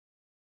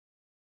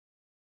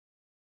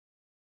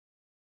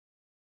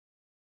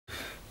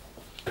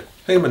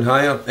Heinemann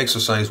Higher,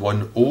 exercise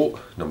 1O,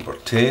 number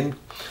 10.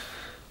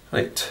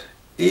 Right,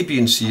 A, B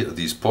and C are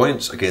these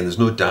points. Again, there's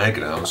no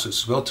diagram, so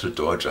it's well to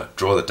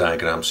draw the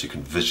diagram so you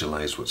can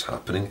visualise what's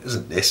happening. It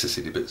isn't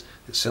necessary, but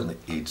it certainly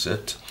aids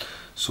it.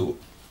 So,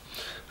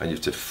 and you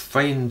have to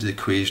find the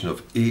equation of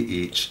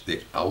AH,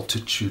 the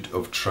altitude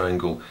of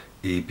triangle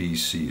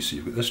ABC. So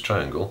you've got this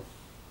triangle,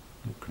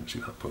 you couldn't see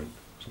that point,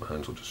 so my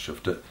hands will just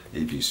shift it,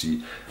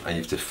 ABC, and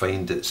you have to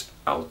find its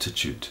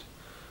altitude.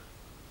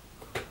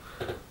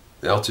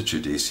 The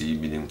altitude AC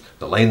meaning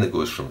the line that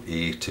goes from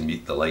A to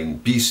meet the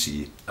line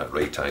BC at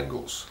right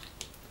angles,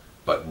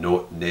 but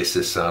not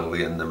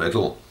necessarily in the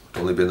middle. It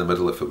would only be in the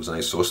middle if it was an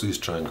isosceles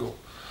triangle,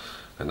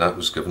 and that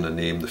was given a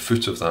name. The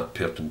foot of that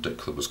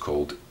perpendicular was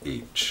called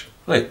H.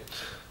 Right,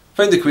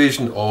 find the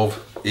equation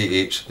of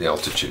AH, the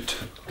altitude.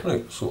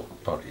 Right, so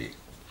part A,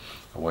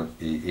 I want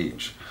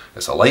AH.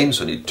 It's a line,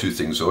 so I need two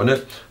things on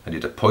it. I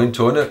need a point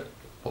on it.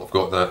 Well, I've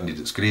got that. I need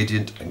its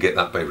gradient and get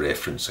that by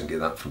reference and get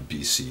that from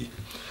BC.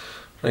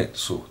 Right,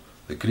 so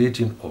the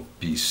gradient of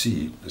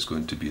BC is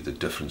going to be the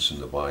difference in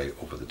the y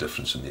over the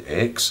difference in the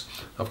x.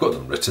 I've got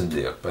them written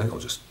there, but I think I'll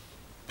just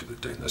put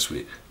it down this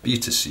way. B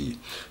to C,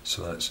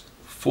 so that's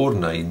 4,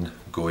 9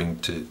 going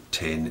to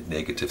 10,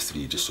 negative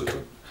 3, just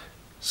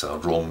so a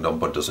wrong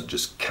number doesn't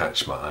just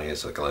catch my eye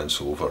as I glance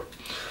over.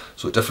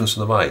 So difference in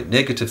the y,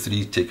 negative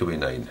 3 take away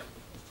 9.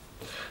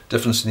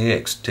 Difference in the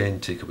x, 10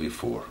 take away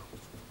 4.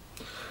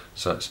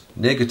 So that's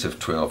negative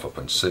 12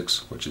 upon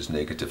 6, which is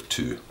negative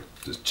 2.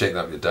 Just check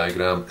that with the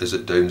diagram. Is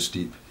it down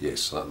steep?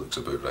 Yes, that looks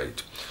about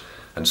right.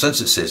 And since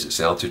it says it's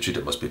the altitude,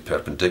 it must be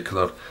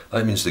perpendicular.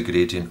 That means the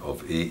gradient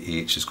of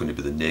AH is going to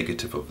be the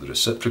negative of the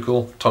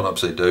reciprocal. Turn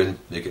upside down,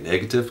 make it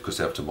negative, because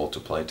they have to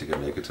multiply to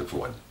get negative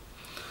 1.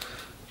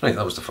 Right,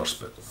 that was the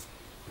first bit.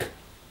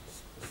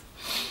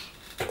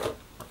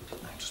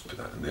 Just put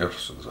that in there,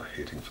 so there's a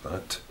heading for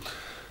that.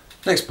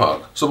 Next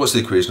part. So what's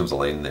the equation of the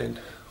line then?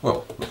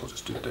 Well, I'll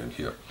just do it down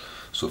here.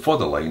 So for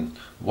the line,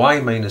 y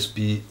minus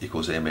b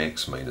equals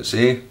mx minus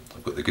a.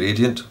 I've got the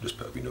gradient, just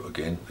put a wee note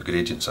again. The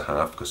gradient's a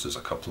half because there's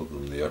a couple of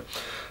them there.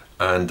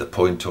 And the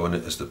point on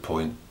it is the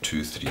point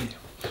 2, 3.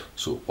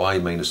 So y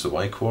minus the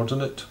y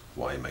coordinate,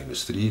 y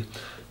minus 3,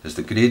 is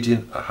the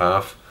gradient a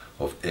half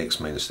of x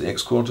minus the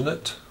x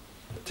coordinate.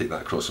 Take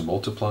that across and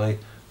multiply.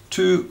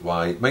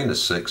 2y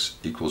minus 6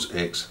 equals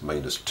x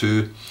minus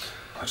 2.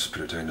 I'll just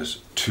put it down as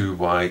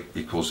 2y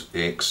equals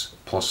x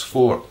plus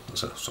 4.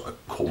 That's a sort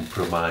of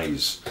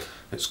compromise.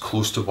 It's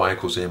close to y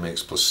equals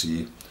mx plus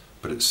c,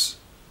 but it's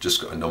just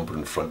got a number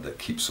in front that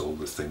keeps all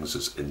the things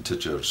as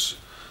integers.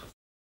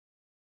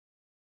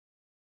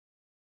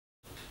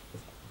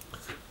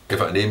 Give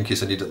it a name in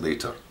case I need it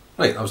later.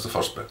 Right, that was the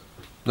first bit.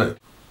 Now,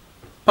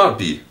 part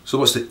B. So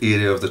what's the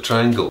area of the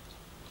triangle?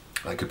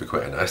 That could be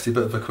quite a nasty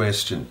bit of a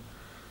question,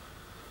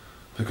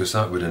 because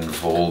that would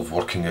involve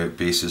working out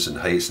bases and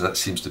heights, and that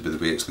seems to be the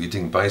way it's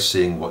leading. By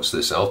saying what's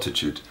this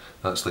altitude,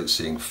 that's like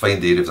saying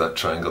find the area of that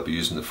triangle by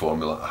using the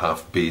formula a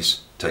half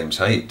base times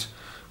height,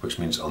 which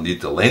means I'll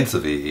need the length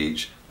of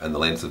AH and the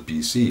length of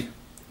BC.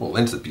 Well,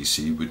 length of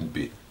BC wouldn't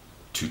be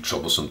too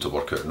troublesome to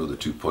work out and know the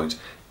 2 points.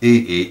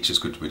 AH is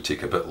going to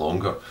take a bit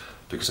longer,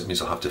 because it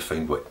means I'll have to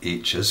find what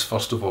H is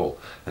first of all,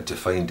 and to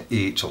find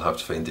H I'll have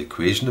to find the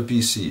equation of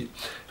BC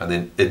and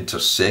then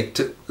intersect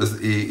it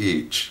with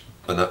AH.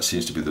 And that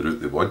seems to be the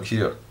route they want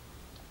here.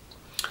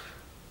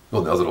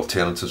 Well, the other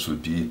alternatives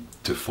would be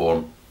to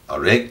form a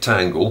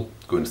rectangle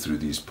going through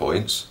these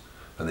points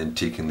and then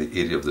taking the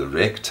area of the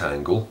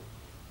rectangle.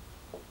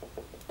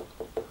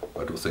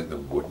 I don't think they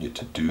want you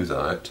to do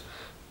that.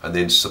 And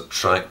then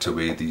subtract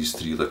away these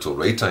 3 little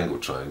right angle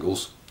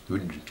triangles. You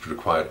wouldn't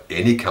require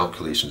any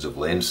calculations of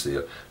lengths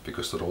there,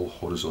 because they're all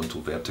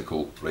horizontal,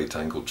 vertical, right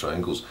angle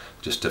triangles,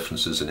 just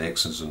differences in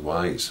x's and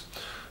y's.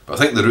 But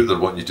I think the route they're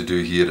wanting you to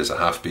do here is a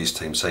half base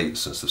times height,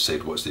 since they've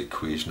said what's the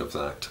equation of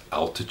that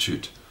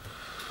altitude,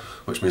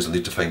 which means I'll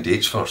need to find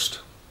h first.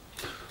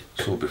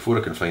 So before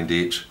I can find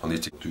h, I'll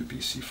need to do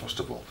BC first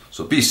of all.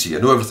 So BC, I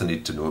know everything I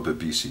need to know about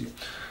BC.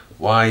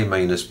 Y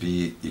minus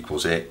b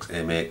equals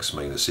mx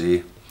minus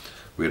a,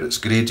 where its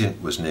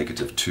gradient was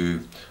negative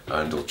 2,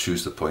 and I'll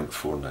choose the point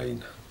 4,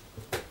 9.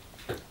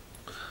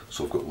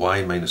 So I've got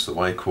y minus the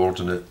y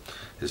coordinate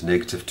is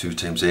negative 2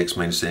 times x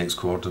minus the x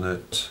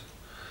coordinate.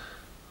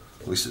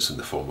 At least it's in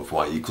the form of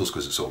y equals,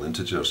 because it's all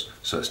integers.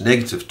 So it's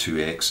negative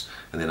 2x,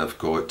 and then I've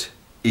got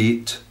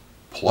 8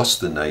 plus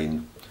the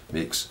 9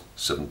 makes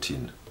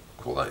 17.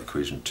 Call that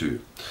equation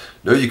 2.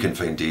 Now you can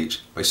find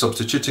h by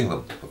substituting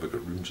them. Have I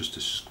got room just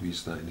to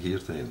squeeze that in here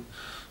then?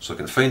 So I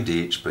can find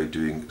h by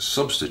doing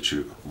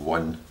substitute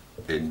 1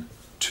 in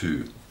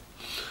 2.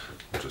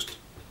 I'll just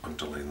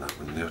underline that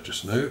one there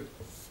just now.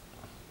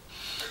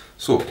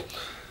 So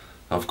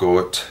I've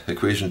got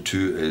equation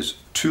 2 is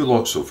 2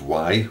 lots of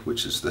y,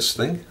 which is this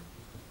thing,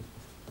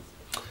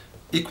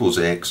 equals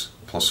x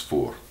plus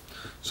 4.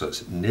 So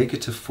it's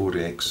negative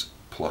 4x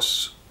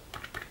plus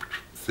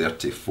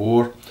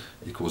 34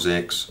 equals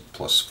x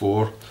plus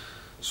 4.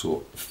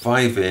 So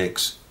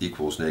 5x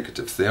equals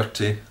negative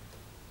 30.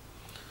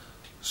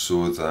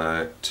 So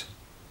that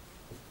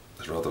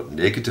rather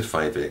negative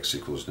 5x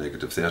equals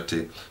negative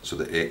 30, so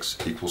that x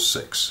equals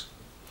 6.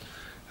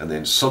 And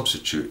then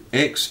substitute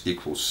x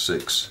equals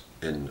 6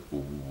 in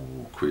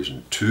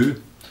equation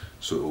 2,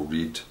 so it will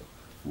read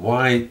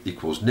y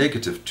equals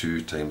negative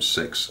 2 times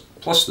 6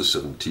 plus the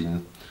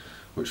 17,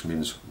 which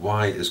means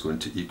y is going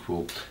to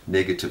equal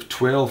negative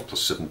 12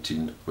 plus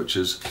 17, which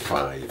is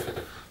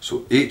 5.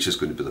 So h is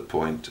going to be the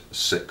point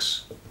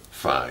 6,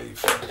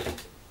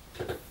 5.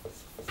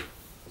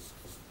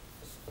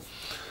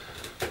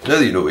 Now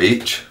that you know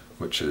h,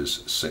 which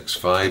is 6,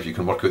 5, you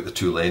can work out the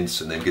two lengths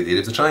and then get the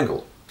area of the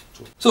triangle.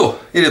 So,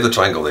 area of the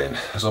triangle then.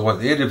 So I want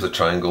the area of the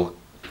triangle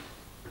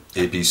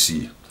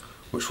ABC,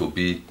 which will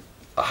be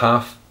a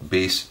half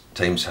base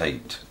times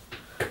height,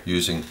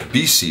 using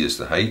BC as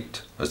the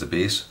height, as the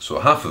base, so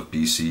a half of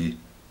BC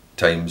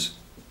times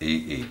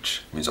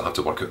AH. Means I'll have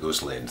to work out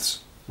those lengths.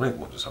 Right,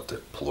 we'll just have to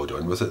plod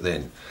on with it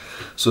then.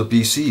 So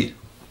BC,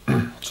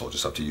 so I'll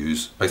just have to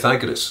use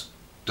Pythagoras,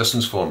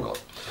 distance formula,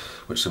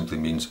 which simply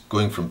means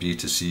going from B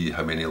to C,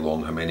 how many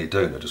along, how many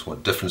down. I just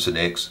want difference in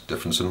x,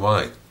 difference in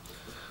y.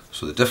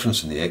 So the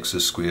difference in the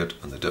x's squared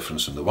and the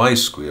difference in the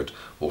y's squared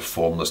will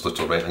form this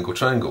little right angle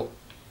triangle.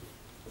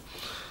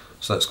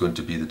 So that's going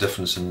to be the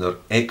difference in their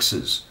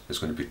x's is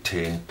going to be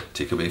 10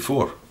 take away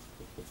 4.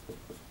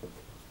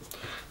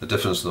 The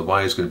difference in the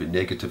y is going to be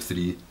negative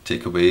 3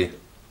 take away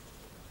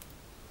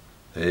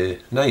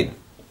 9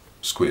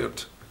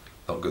 squared.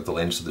 That'll give the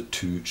lengths of the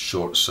two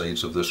short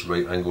sides of this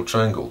right angle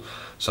triangle.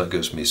 So that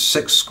gives me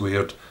 6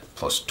 squared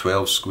plus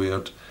 12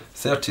 squared,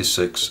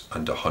 36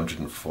 and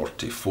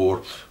 144,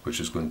 which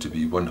is going to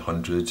be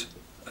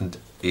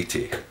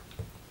 180.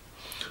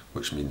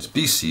 Which means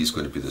BC is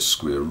going to be the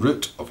square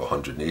root of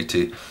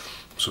 180.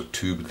 So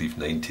 2 would leave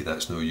 90,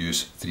 that's no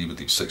use. 3 would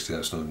leave 60,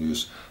 that's no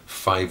use.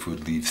 5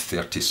 would leave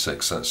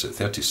 36, that's it.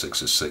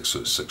 36 is 6, so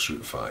it's 6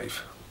 root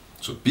 5.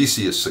 So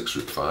BC is 6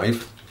 root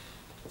 5.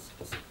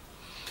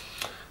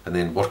 And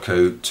then work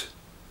out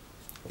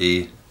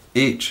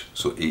AH.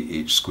 So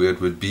AH squared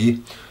would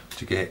be,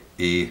 to get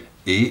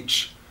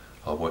AH,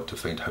 I want to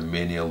find how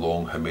many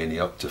along, how many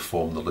up to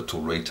form the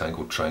little right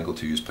angled triangle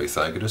to use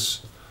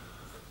Pythagoras.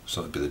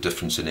 So that would be the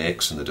difference in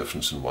x and the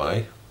difference in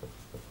y.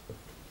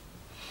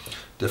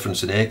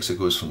 Difference in x, it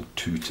goes from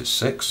 2 to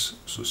 6,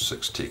 so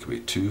 6 take away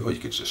 2, or you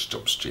could just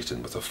jump straight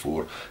in with a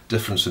 4.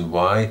 Difference in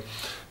y,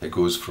 it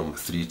goes from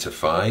 3 to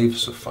 5,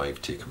 so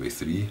 5 take away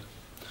 3.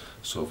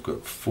 So I've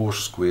got 4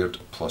 squared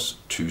plus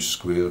 2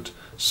 squared,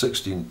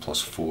 16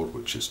 plus 4,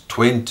 which is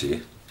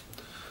 20.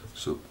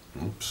 So,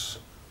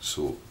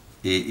 so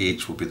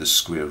AH will be the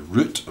square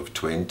root of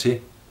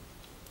 20.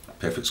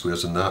 Perfect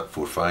squares in that,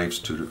 4 5's,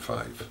 2 root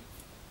 5.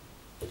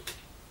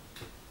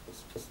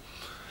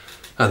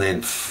 And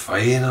then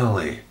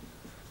finally,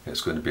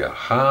 it's going to be a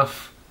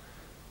half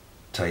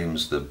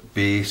times the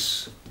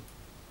base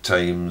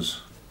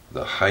times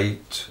the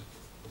height.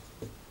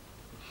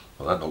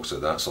 Well, that knocks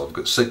out that, so I've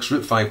got 6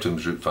 root 5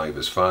 times root 5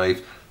 is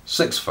 5,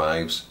 6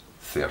 5's,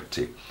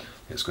 30.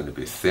 It's going to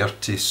be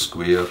 30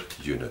 square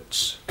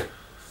units.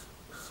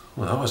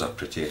 Well, that was a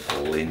pretty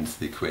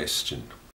lengthy question.